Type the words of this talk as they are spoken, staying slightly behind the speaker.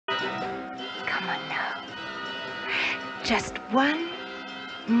Come on now. Just one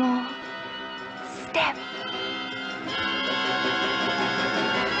more step.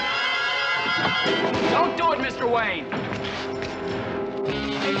 Don't do it, Mr. Wayne.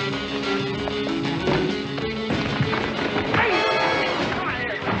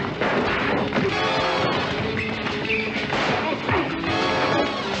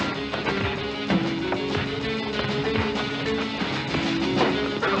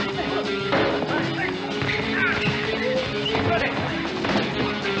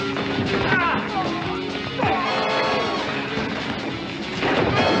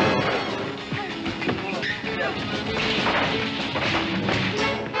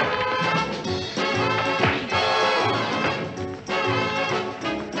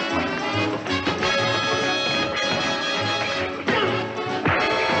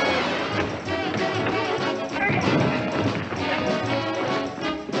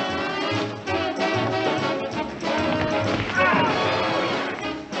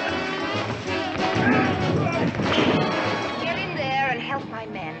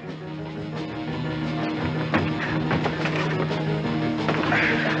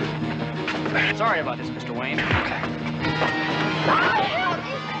 Sorry about this, Mr. Wayne.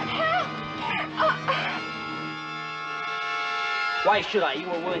 Why should I? You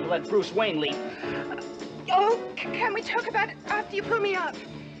were willing to let Bruce Wayne leave. Oh, can we talk about it after you pull me up?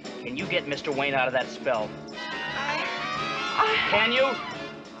 Can you get Mr. Wayne out of that spell? Can you?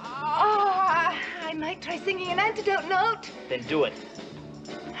 I might try singing an antidote note. Then do it.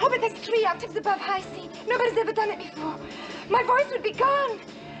 Oh, but that's 3 octaves above high C. Nobody's ever done it before. My voice would be gone.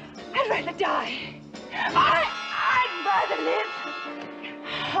 I'd rather die. I'd rather live.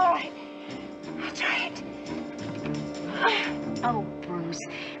 All right. I'll try it. Oh, Bruce.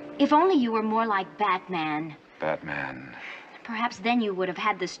 If only you were more like Batman. Batman. Perhaps then you would have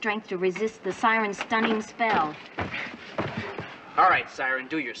had the strength to resist the Siren's stunning spell. All right, Siren,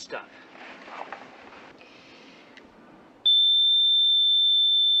 do your stuff.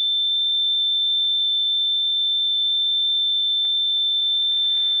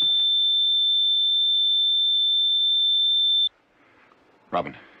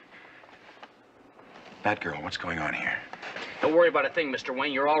 Robin. Batgirl, what's going on here? Don't worry about a thing, Mr.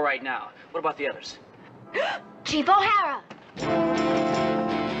 Wayne. You're all right now. What about the others? Chief O'Hara!